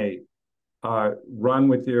dominate, run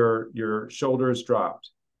with your shoulders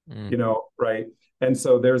dropped, right? And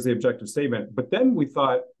so there's the objective statement. But then we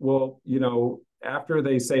thought, well, after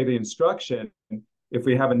they say the instruction, if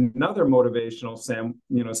we have another motivational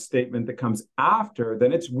statement that comes after,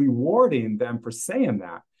 then it's rewarding them for saying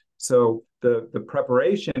that. So the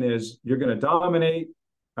preparation is, you're going to dominate.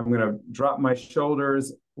 I'm going to drop my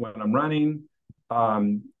shoulders when I'm running.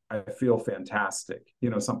 I feel fantastic,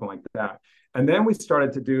 something like that. And then we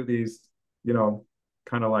started to do these,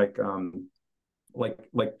 kind of like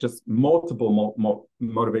just multiple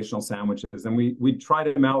motivational sandwiches. And we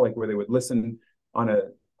tried them out, like, where they would listen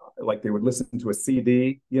they would listen to a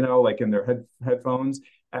CD, like in their headphones,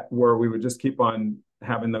 where we would just keep on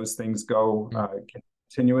having those things go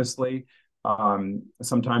continuously.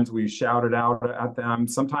 Sometimes we shouted out at them.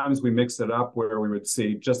 Sometimes we mixed it up, where we would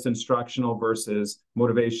see just instructional versus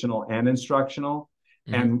motivational and instructional.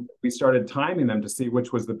 And we started timing them to see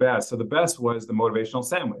which was the best. So the best was the motivational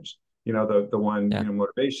sandwich, the one, Yeah.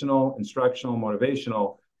 motivational, instructional,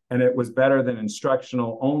 motivational. And it was better than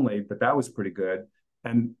instructional only, but that was pretty good.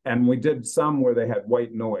 And we did some where they had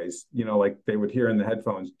white noise, like they would hear in the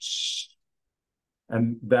headphones, shh.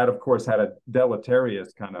 And that, of course, had a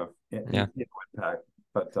deleterious kind of impact.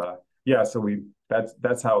 But yeah, so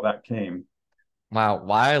that's how that came. Wow.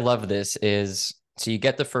 Why I love this is, so you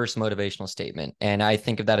get the first motivational statement, and I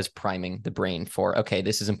think of that as priming the brain for, okay,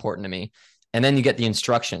 this is important to me. And then you get the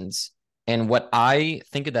instructions. And what I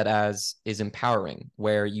think of that as is empowering,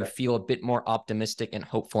 where you feel a bit more optimistic and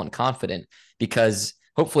hopeful and confident, because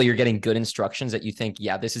hopefully you're getting good instructions that you think,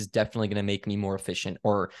 yeah, this is definitely going to make me more efficient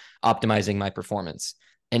or optimizing my performance.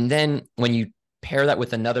 And then when you pair that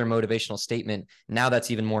with another motivational statement, now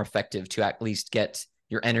that's even more effective to at least get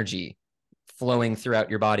your energy flowing throughout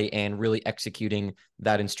your body and really executing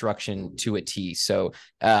that instruction to a T. So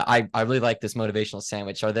I really like this motivational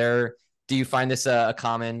sandwich. Do you find this a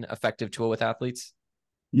common effective tool with athletes?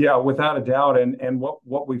 Yeah, without a doubt. And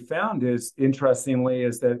what we found is, interestingly,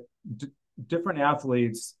 is that different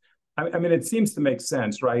athletes, I mean, it seems to make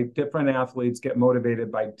sense, right? Different athletes get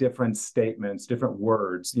motivated by different statements, different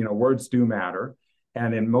words. Words do matter.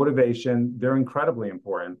 And in motivation, they're incredibly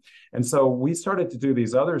important. And so we started to do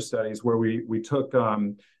these other studies where we took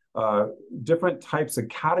different types of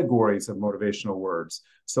categories of motivational words.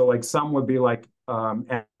 So, like, some would be like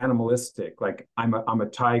animalistic, like I'm a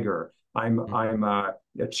tiger. I'm a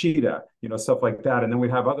cheetah, stuff like that. And then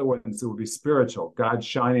we'd have other ones that would be spiritual, God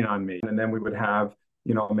shining on me. And then we would have,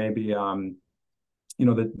 maybe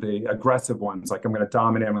the aggressive ones, like I'm going to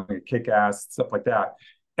dominate, I'm going to kick ass, stuff like that.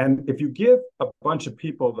 And if you give a bunch of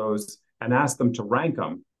people those and ask them to rank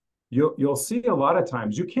them, you'll see a lot of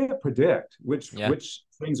times you can't predict Yeah. which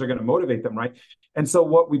things are going to motivate them, right? And so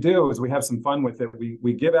what we do is we have some fun with it.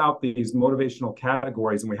 We give out these motivational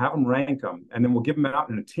categories and we have them rank them, and then we'll give them out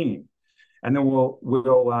in a team. And then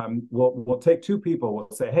we'll take two people. We'll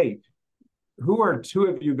say, hey, who are two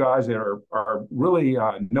of you guys that are really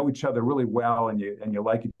know each other really well, and you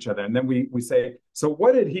like each other? And then we say, so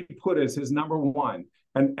what did he put as his number one?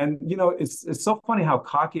 And it's so funny how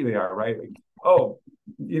cocky they are, right? Like, oh,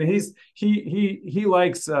 he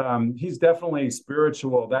likes he's definitely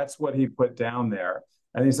spiritual. That's what he put down there.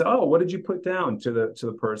 And he said, oh, what did you put down to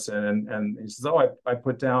the person? And he says, oh, I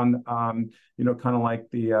put down kind of like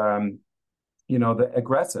the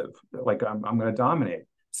aggressive, like I'm going to dominate.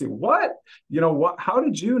 See, what? What? How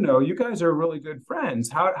did you know? You guys are really good friends.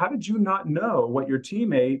 How did you not know what your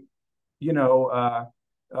teammate,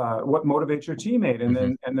 what motivates your teammate? And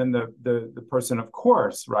Mm-hmm. then the person, of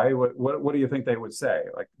course, right? What do you think they would say?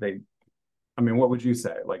 Like I mean, what would you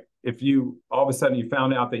say? Like if you all of a sudden you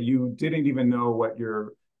found out that you didn't even know what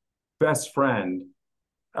your best friend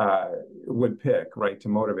would pick, right, to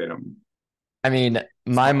motivate them. I mean,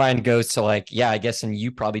 my mind goes to like, yeah, I guess, and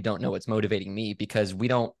you probably don't know what's motivating me because we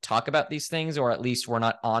don't talk about these things, or at least we're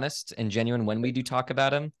not honest and genuine when we do talk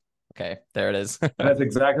about them. Okay, there it is. And that's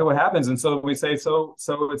exactly what happens. And so we say, so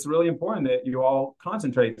it's really important that you all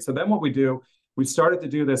concentrate. So then what we do, we started to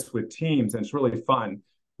do this with teams, and it's really fun.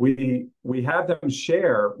 We have them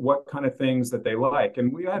share what kind of things that they like.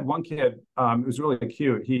 And we had one kid who was really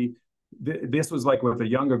cute. This was like with a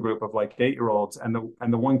younger group of like 8-year-olds, and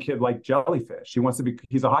the one kid liked jellyfish.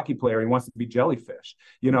 He's a hockey player. He wants to be jellyfish,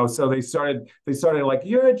 so they started like,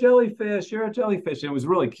 you're a jellyfish, you're a jellyfish. And it was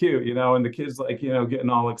really cute, and the kids like, getting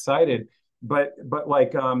all excited. But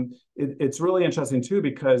like it's really interesting too,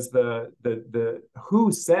 because the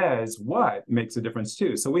who says what makes a difference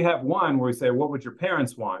too. So we have one where we say, what would your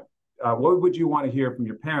parents want? What would you want to hear from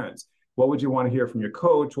your parents? What would you want to hear from your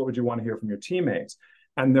coach? What would you want to hear from your teammates?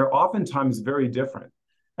 And they're oftentimes very different.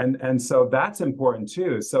 And so that's important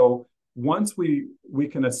too. So once we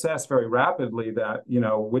can assess very rapidly that,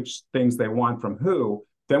 which things they want from who,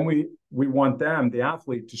 then we want them, the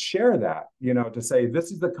athlete, to share that, to say,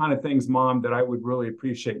 this is the kind of things, Mom, that I would really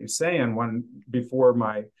appreciate you saying before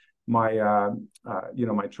my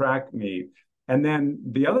track meet. And then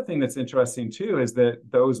the other thing that's interesting too is that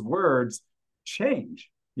those words change.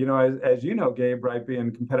 As you know, Gabe, right, being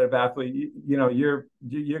a competitive athlete, you're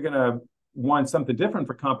going to want something different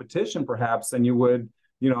for competition, perhaps, than you would,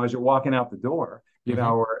 as you're walking out the door, Mm-hmm.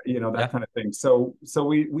 or that Yeah. kind of thing. So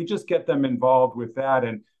we just get them involved with that.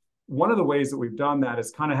 And one of the ways that we've done that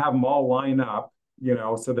is kind of have them all line up,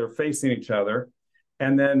 so they're facing each other,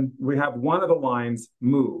 and then we have one of the lines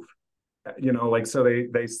move, like, so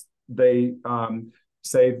they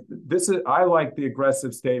say, this is, I like the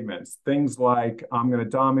aggressive statements, things like, I'm going to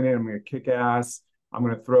dominate, I'm going to kick ass, I'm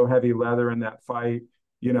going to throw heavy leather in that fight,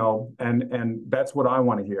 and that's what I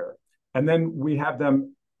want to hear. And then we have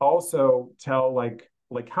them also tell like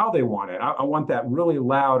how they want it. I want that really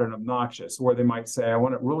loud and obnoxious, where they might say, I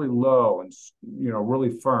want it really low and really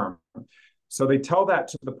firm. So they tell that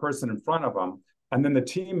to the person in front of them, and then the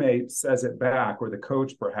teammate says it back, or the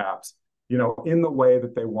coach perhaps, in the way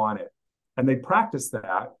that they want it. And they practice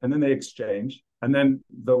that, and then they exchange, and then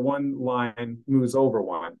the one line moves over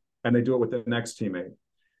one, and they do it with the next teammate.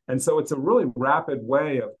 And so it's a really rapid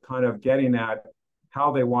way of kind of getting at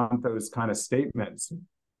how they want those kind of statements.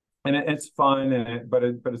 And it's fun, but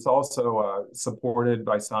it's also supported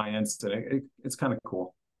by science, and it's kind of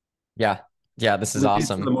cool. Yeah. Yeah. This is Leads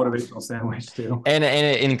to the awesome. motivational sandwich too. And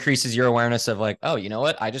it increases your awareness of like, oh, you know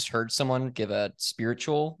what? I just heard someone give a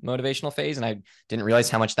spiritual motivational phase, and I didn't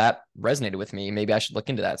realize how much that resonated with me. Maybe I should look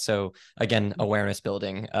into that. So again, awareness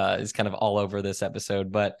building is kind of all over this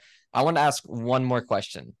episode. But I want to ask one more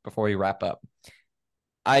question before we wrap up.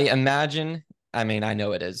 I imagine, I mean, I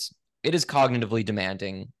know it is cognitively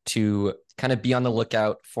demanding to kind of be on the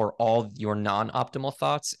lookout for all your non-optimal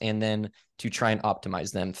thoughts and then to try and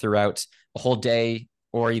optimize them throughout a whole day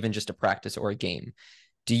or even just a practice or a game.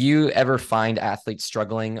 Do you ever find athletes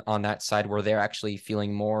struggling on that side where they're actually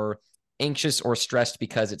feeling more anxious or stressed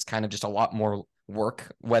because it's kind of just a lot more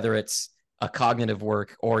work, whether it's a cognitive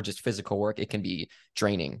work or just physical work? It can be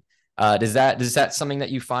draining. Does that something that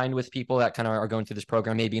you find with people that kind of are going through this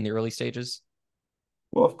program, maybe in the early stages?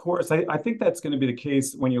 Well, of course, I think that's going to be the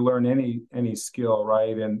case when you learn any skill,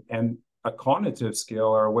 right? And a cognitive skill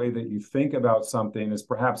or a way that you think about something is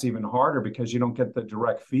perhaps even harder because you don't get the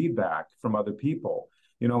direct feedback from other people.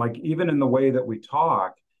 Like even in the way that we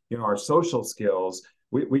talk, our social skills,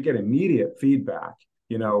 we get immediate feedback.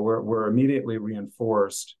 We're immediately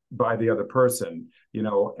reinforced by the other person,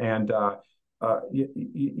 and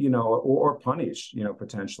or punished,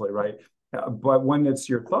 potentially, right? But when it's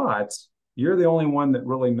your thoughts, you're the only one that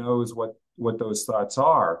really knows what those thoughts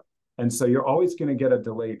are, and so you're always going to get a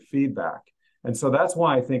delayed feedback. And so that's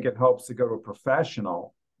why I think it helps to go to a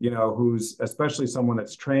professional, who's especially someone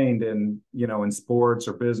that's trained in sports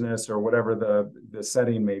or business or whatever the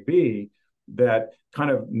setting may be, that kind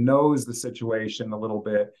of knows the situation a little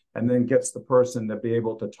bit and then gets the person to be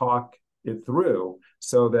able to talk it through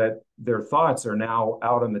so that their thoughts are now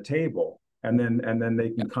out on the table, and then they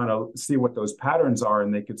can kind of see what those patterns are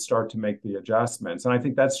and they could start to make the adjustments. And I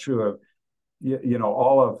think that's true of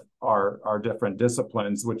all of our different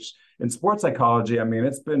disciplines, which in sports psychology, I mean,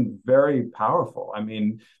 it's been very powerful. I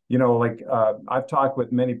mean, I've talked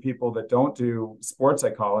with many people that don't do sports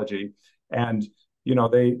psychology, and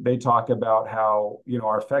they talk about how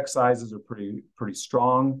our effect sizes are pretty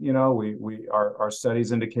strong. Our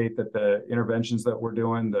studies indicate that the interventions that we're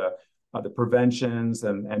doing, the preventions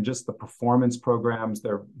and just the performance programs,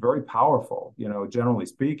 they're very powerful, generally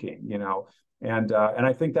speaking, and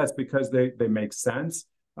I think that's because they make sense.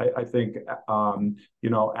 I think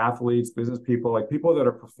athletes, business people, like people that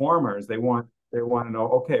are performers, they want to know,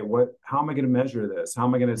 okay, how am I going to measure this? How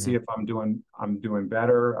am I going to see if I'm doing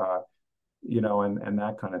better? And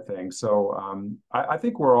that kind of thing. So I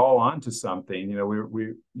think we're all onto something.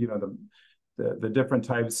 The different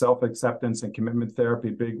types, self-acceptance and commitment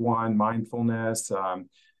therapy, big one, mindfulness, the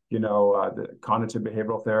cognitive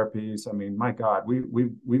behavioral therapies. I mean, my God, we're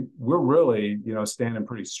really, standing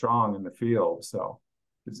pretty strong in the field. So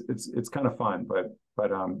it's kind of fun, but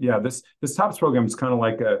yeah, this TOPS program is kind of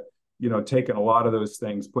like taking a lot of those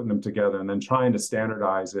things, putting them together, and then trying to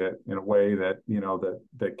standardize it in a way that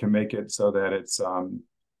that can make it so that it's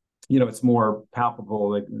it's more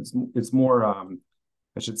palpable. Like it's more I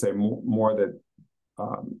should say more that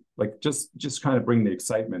like just kind of bring the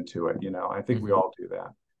excitement to it. I think we all do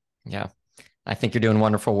that. Yeah. I think you're doing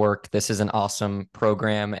wonderful work. This is an awesome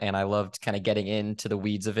program, and I loved kind of getting into the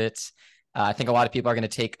weeds of it. I think a lot of people are going to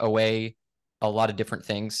take away a lot of different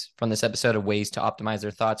things from this episode of ways to optimize their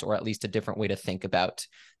thoughts, or at least a different way to think about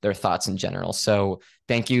their thoughts in general. So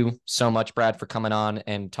thank you so much, Brad, for coming on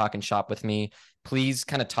and talking shop with me. Please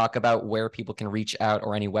kind of talk about where people can reach out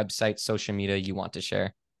or any website, social media you want to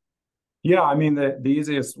share. Yeah, I mean, the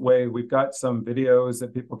easiest way, we've got some videos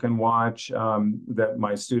that people can watch that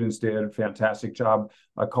my students did a fantastic job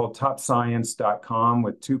called topscience.com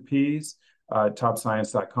with 2 P's.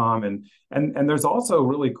 Topscience.com, and there's also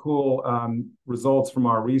really cool results from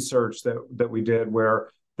our research that we did where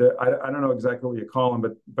I don't know exactly what you call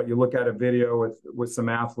them, but you look at a video with some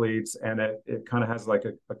athletes, and it kind of has like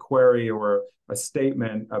a query or a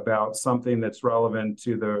statement about something that's relevant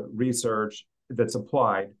to the research that's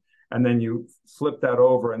applied, and then you flip that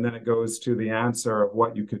over, and then it goes to the answer of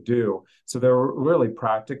what you could do. So they're really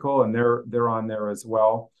practical, and they're on there as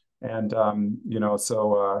well, and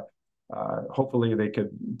hopefully they could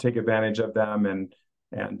take advantage of them and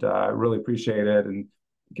really appreciate it. And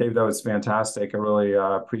Gabe, that was fantastic. I really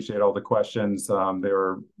appreciate all the questions. They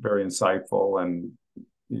were very insightful, and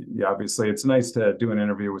yeah, obviously it's nice to do an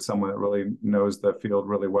interview with someone that really knows the field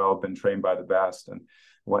really well, been trained by the best and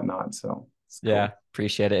whatnot. So yeah, cool.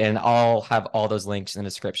 Appreciate it. And I'll have all those links in the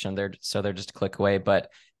description there, so they're just a click away.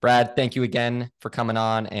 But Brad, thank you again for coming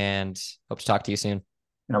on, and hope to talk to you soon.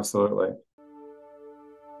 Absolutely.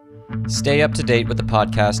 Stay up to date with the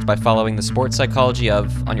podcast by following The Sports Psychology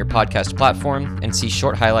Of on your podcast platform, and see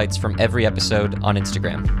short highlights from every episode on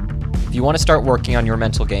Instagram. If you want to start working on your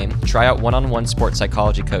mental game, try out one-on-one sports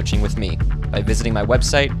psychology coaching with me by visiting my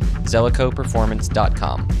website,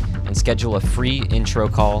 zellicoperformance.com, and schedule a free intro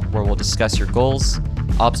call where we'll discuss your goals,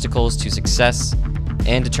 obstacles to success,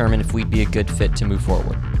 and determine if we'd be a good fit to move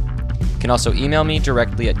forward. You can also email me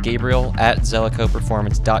directly at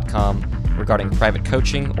gabriel@zellicoperformance.com regarding private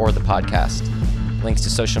coaching or the podcast. Links to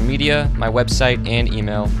social media, my website, and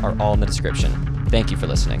email are all in the description. Thank you for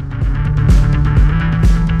listening.